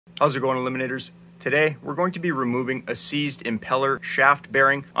How's it going, Eliminators? Today, we're going to be removing a seized impeller shaft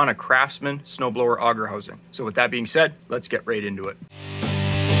bearing on a Craftsman snowblower auger housing. So with that being said, let's get right into it.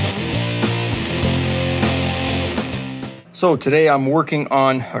 So today I'm working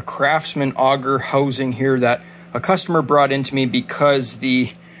on a Craftsman auger housing here that a customer brought into me because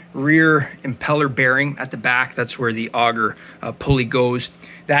the rear impeller bearing at the back, that's where the auger pulley goes,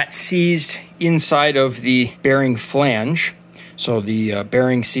 that seized inside of the bearing flange. So the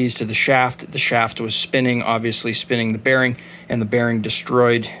bearing seized to the shaft was spinning, obviously spinning the bearing, and the bearing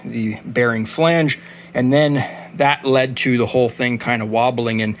destroyed the bearing flange. And then that led to the whole thing kind of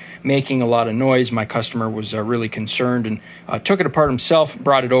wobbling and making a lot of noise. My customer was really concerned and took it apart himself,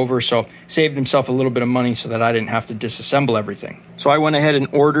 brought it over, so saved himself a little bit of money so that I didn't have to disassemble everything. So I went ahead and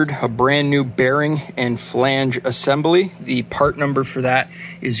ordered a brand new bearing and flange assembly. The part number for that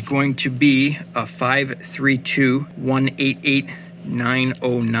is going to be a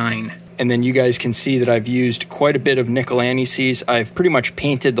 532188909. And then you guys can see that I've used quite a bit of nickel anti-seize. I've pretty much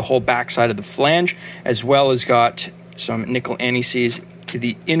painted the whole backside of the flange, as well as got some nickel anti-seize to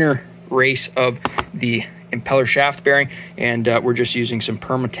the inner race of the impeller shaft bearing, and we're just using some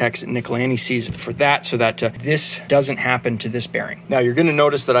Permatex Nickel Anti-seize for that, so that this doesn't happen to this bearing. Now you're going to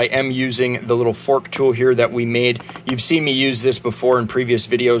notice that I am using the little fork tool here that we made. You've seen me use this before in previous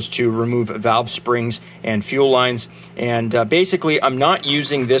videos to remove valve springs and fuel lines, and basically I'm not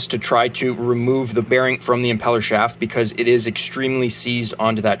using this to try to remove the bearing from the impeller shaft because it is extremely seized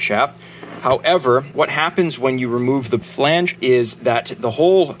onto that shaft. However, what happens when you remove the flange is that the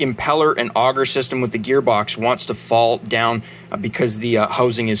whole impeller and auger system with the gearbox wants to fall down because the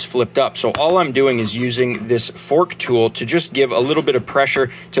housing is flipped up. So all I'm doing is using this fork tool to just give a little bit of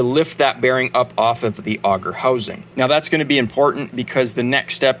pressure to lift that bearing up off of the auger housing. Now that's going to be important because the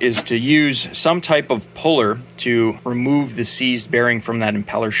next step is to use some type of puller to remove the seized bearing from that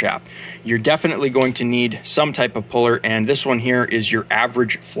impeller shaft. You're definitely going to need some type of puller, and this one here is your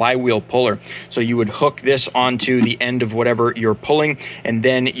average flywheel puller. So you would hook this onto the end of whatever you're pulling, and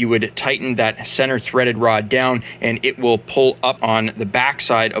then you would tighten that center threaded rod down, and it will pull up on the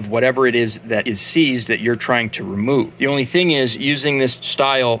backside of whatever it is that is seized that you're trying to remove. The only thing is, using this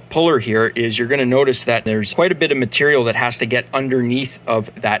style puller here, is you're going to notice that there's quite a bit of material that has to get underneath of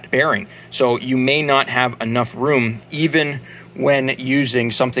that bearing. So you may not have enough room, even when using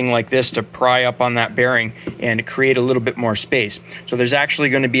something like this, to pry up on that bearing and create a little bit more space. So there's actually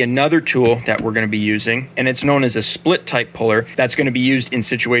going to be another tool that we're going to be using, and it's known as a split type puller that's going to be used in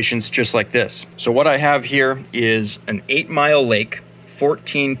situations just like this. So what I have here is an 8 Mile Lake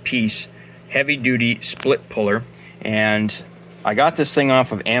 14-piece heavy duty split puller, and I got this thing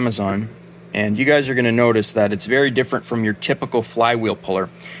off of Amazon. And you guys are going to notice that it's very different from your typical flywheel puller,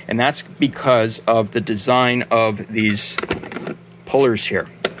 and that's because of the design of these pullers here.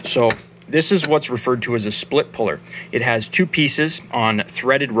 So this is what's referred to as a split puller. It has two pieces on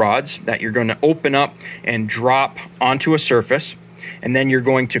threaded rods that you're going to open up and drop onto a surface, and then you're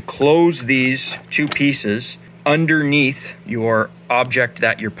going to close these two pieces underneath your object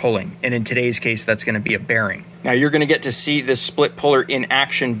that you're pulling. And in today's case, that's going to be a bearing. Now you're going to get to see this split puller in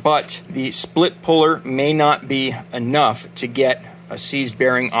action, but the split puller may not be enough to get a seized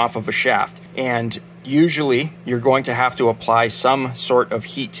bearing off of a shaft. And usually you're going to have to apply some sort of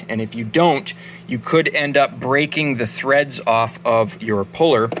heat. And if you don't, you could end up breaking the threads off of your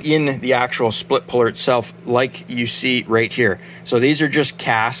puller in the actual split puller itself, like you see right here. So these are just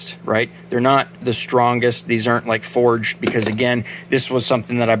cast, right? They're not the strongest. These aren't like forged, because again, this was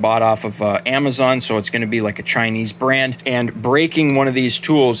something that I bought off of Amazon, so it's going to be like a Chinese brand. And breaking one of these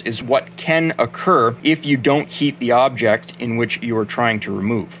tools is what can occur if you don't heat the object in which you are trying to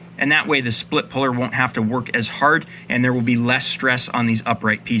remove. And that way the split puller won't have to work as hard, and there will be less stress on these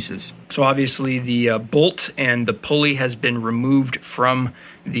upright pieces. So obviously the bolt and the pulley has been removed from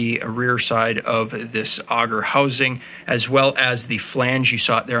the rear side of this auger housing, as well as the flange. You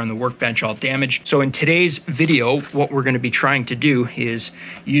saw it there on the workbench, all damaged. So in today's video, what we're going to be trying to do is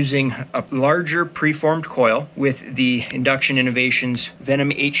using a larger preformed coil with the Induction Innovations Venom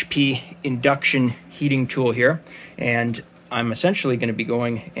HP induction heating tool here, and I'm essentially going to be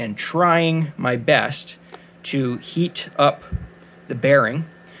going and trying my best to heat up the bearing.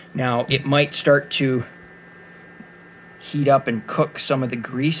 Now, it might start to heat up and cook some of the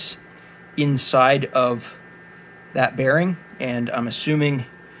grease inside of that bearing, and I'm assuming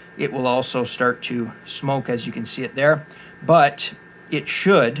it will also start to smoke, as you can see it there, but it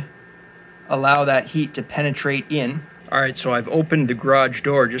should allow that heat to penetrate in All right, so I've opened the garage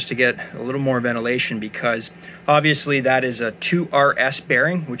door just to get a little more ventilation because obviously that is a 2RS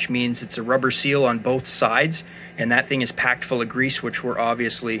bearing, which means it's a rubber seal on both sides, and that thing is packed full of grease, which we're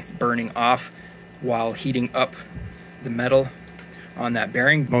obviously burning off while heating up the metal on that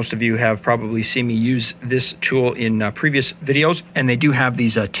bearing. Most of you have probably seen me use this tool in previous videos, and they do have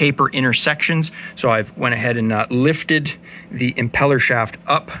these taper intersections. So I've went ahead and lifted the impeller shaft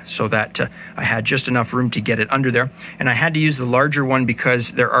up so that I had just enough room to get it under there. And I had to use the larger one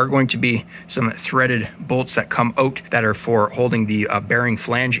because there are going to be some threaded bolts that come out that are for holding the bearing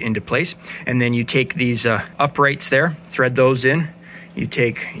flange into place. And then you take these uprights there, thread those in. You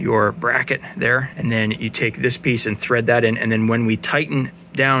take your bracket there, and then you take this piece and thread that in, and then when we tighten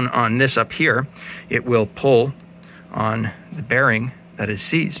down on this up here, it will pull on the bearing that is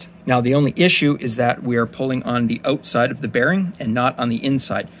seized. Now, the only issue is that we are pulling on the outside of the bearing and not on the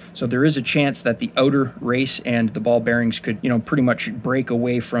inside. So there is a chance that the outer race and the ball bearings could, pretty much break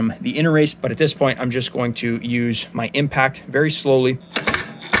away from the inner race. But at this point, I'm just going to use my impact very slowly.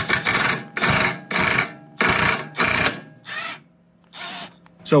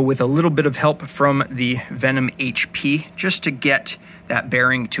 So with a little bit of help from the Venom HP, just to get that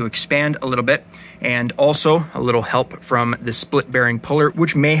bearing to expand a little bit, and also a little help from the split bearing puller,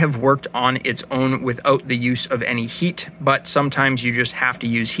 which may have worked on its own without the use of any heat, but sometimes you just have to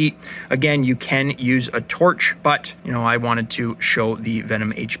use heat. Again, you can use a torch, but I wanted to show the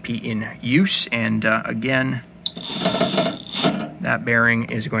Venom HP in use, and again, that bearing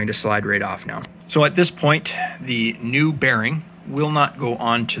is going to slide right off now. So at this point, the new bearing will not go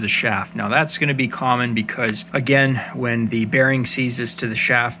on to the shaft. Now that's going to be common because, again, when the bearing seizes to the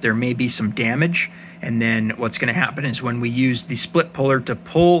shaft, there may be some damage, and then what's going to happen is when we use the split puller to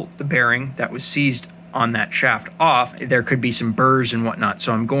pull the bearing that was seized on that shaft off, there could be some burrs and whatnot.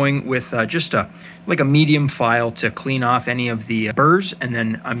 So I'm going with just like a medium file to clean off any of the burrs, and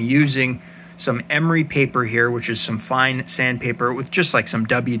then I'm using some emery paper here, which is some fine sandpaper with just like some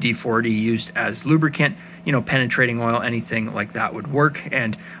WD-40 used as lubricant. Penetrating oil, anything like that would work.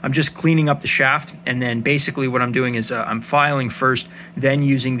 And I'm just cleaning up the shaft, and then basically what I'm doing is I'm filing first, then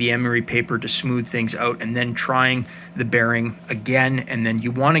using the emery paper to smooth things out, and then trying the bearing again. And then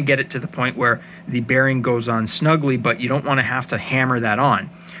you want to get it to the point where the bearing goes on snugly, but you don't want to have to hammer that on.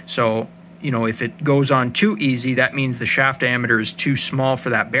 So if it goes on too easy, that means the shaft diameter is too small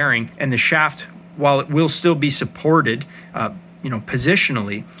for that bearing, and the shaft, while it will still be supported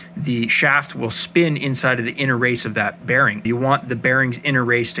positionally, the shaft will spin inside of the inner race of that bearing. You want the bearing's inner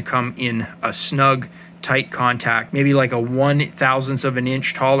race to come in a snug, tight contact, maybe like a 1/1000th of an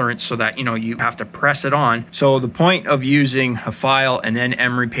inch tolerance, so that you have to press it on. So the point of using a file and then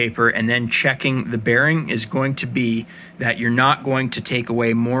emery paper and then checking the bearing is going to be that you're not going to take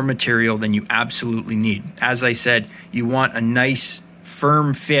away more material than you absolutely need. As I said, you want a nice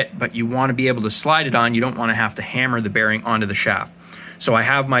firm fit, but you want to be able to slide it on. You don't want to have to hammer the bearing onto the shaft. So I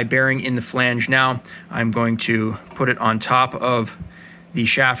have my bearing in the flange now. I'm going to put it on top of the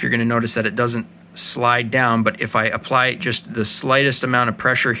shaft. You're going to notice that it doesn't slide down, but if I apply just the slightest amount of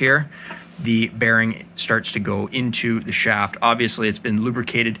pressure here, the bearing starts to go into the shaft. Obviously, it's been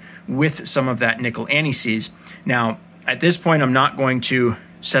lubricated with some of that nickel anti-seize. Now, at this point, I'm not going to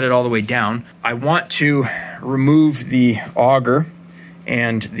set it all the way down. I want to remove the auger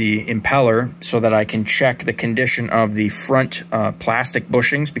and the impeller so that I can check the condition of the front plastic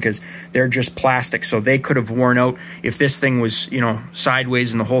bushings, because they're just plastic, so they could have worn out. If this thing was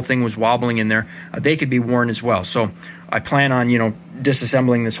sideways and the whole thing was wobbling in there, they could be worn as well. So I plan on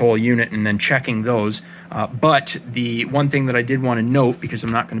disassembling this whole unit and then checking those. But the one thing that I did want to note, because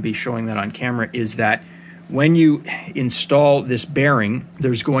I'm not going to be showing that on camera, is that when you install this bearing,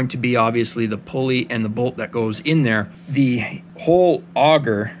 there's going to be obviously the pulley and the bolt that goes in there. The whole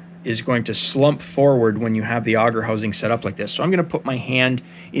auger is going to slump forward when you have the auger housing set up like this. So I'm going to put my hand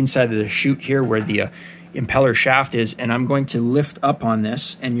inside of the chute here where the impeller shaft is, and I'm going to lift up on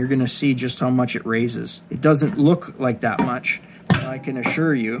this, and you're going to see just how much it raises. It doesn't look like that much, but I can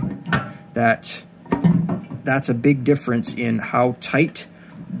assure you that that's a big difference in how tight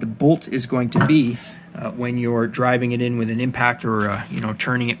the bolt is going to be when you're driving it in with an impact or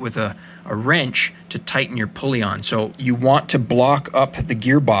turning it with a wrench to tighten your pulley on. So you want to block up the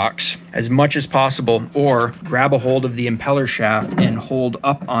gearbox as much as possible, or grab a hold of the impeller shaft and hold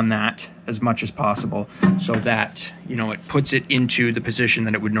up on that as much as possible, so that it puts it into the position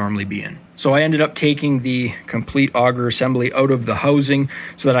that it would normally be in. So I ended up taking the complete auger assembly out of the housing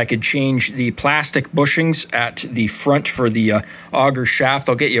so that I could change the plastic bushings at the front for the auger shaft.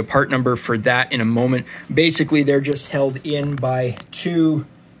 I'll get you a part number for that in a moment. Basically, they're just held in by two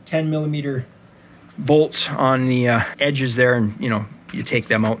 10mm bolts on the edges there, and you take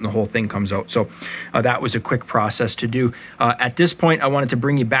them out and the whole thing comes out. So that was a quick process to do. At this point, I wanted to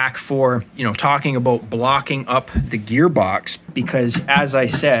bring you back for, talking about blocking up the gearbox, because as I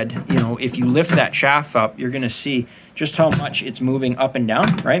said, if you lift that shaft up, you're going to see just how much it's moving up and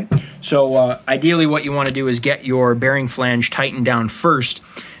down, right? So ideally what you want to do is get your bearing flange tightened down first,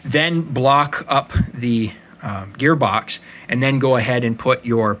 then block up the gearbox, and then go ahead and put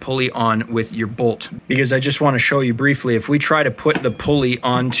your pulley on with your bolt. Because I just want to show you briefly, if we try to put the pulley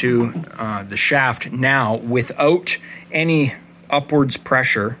onto the shaft now without any upwards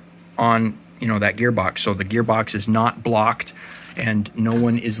pressure on that gearbox, so the gearbox is not blocked and no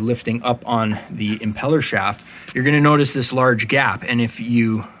one is lifting up on the impeller shaft, you're going to notice this large gap. And if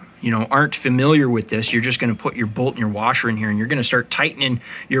you aren't familiar with this, you're just going to put your bolt and your washer in here, and you're going to start tightening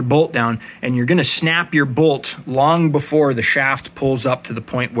your bolt down, and you're going to snap your bolt long before the shaft pulls up to the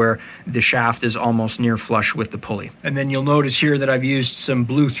point where the shaft is almost near flush with the pulley. And then you'll notice here that I've used some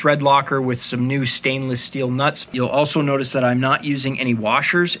blue thread locker with some new stainless steel nuts. You'll also notice that I'm not using any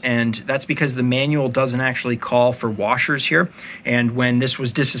washers, and that's because the manual doesn't actually call for washers here. And when this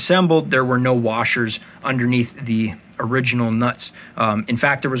was disassembled, there were no washers underneath the original nuts. In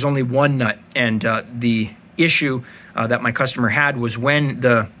fact, there was only one nut, and the issue that my customer had was when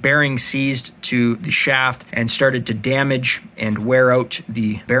the bearing seized to the shaft and started to damage and wear out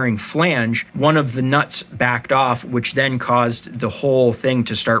the bearing flange, one of the nuts backed off, which then caused the whole thing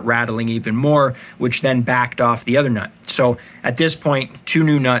to start rattling even more, which then backed off the other nut. So at this point, 2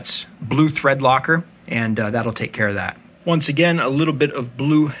 new nuts, blue thread locker, and that'll take care of that. Once again, a little bit of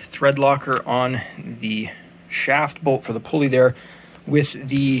blue thread locker on the shaft bolt for the pulley there, with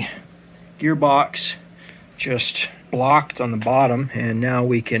the gearbox just blocked on the bottom. And now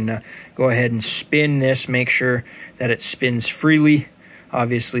we can go ahead and spin this, make sure that it spins freely.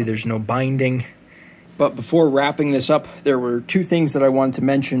 Obviously there's no binding. But before wrapping this up, there were 2 things that I wanted to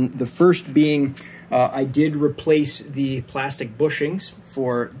mention. The first being I did replace the plastic bushings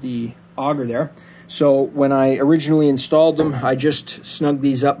for the auger there. So when I originally installed them, I just snugged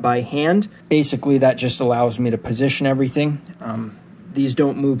these up by hand. Basically, that just allows me to position everything. These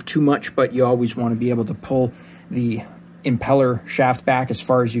don't move too much, but you always want to be able to pull the impeller shaft back as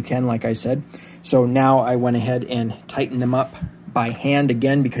far as you can, like I said. So now I went ahead and tightened them up by hand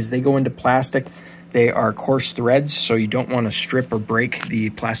again, because they go into plastic. They are coarse threads, so you don't want to strip or break the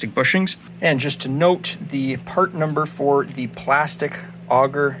plastic bushings. And just to note, the part number for the plastic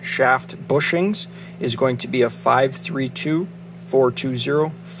auger shaft bushings is going to be a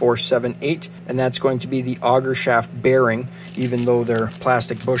 532-420-478, and that's going to be the auger shaft bearing. Even though they're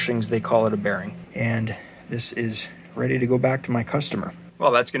plastic bushings, they call it a bearing. And this is ready to go back to my customer.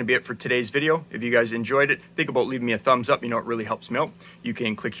 Well, that's going to be it for today's video. If you guys enjoyed it, think about leaving me a thumbs up. It really helps me out. You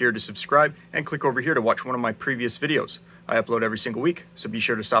can click here to subscribe, and click over here to watch one of my previous videos. I upload every single week, so be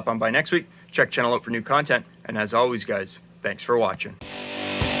sure to stop on by next week. Check channel out for new content, and as always, guys, thanks for watching.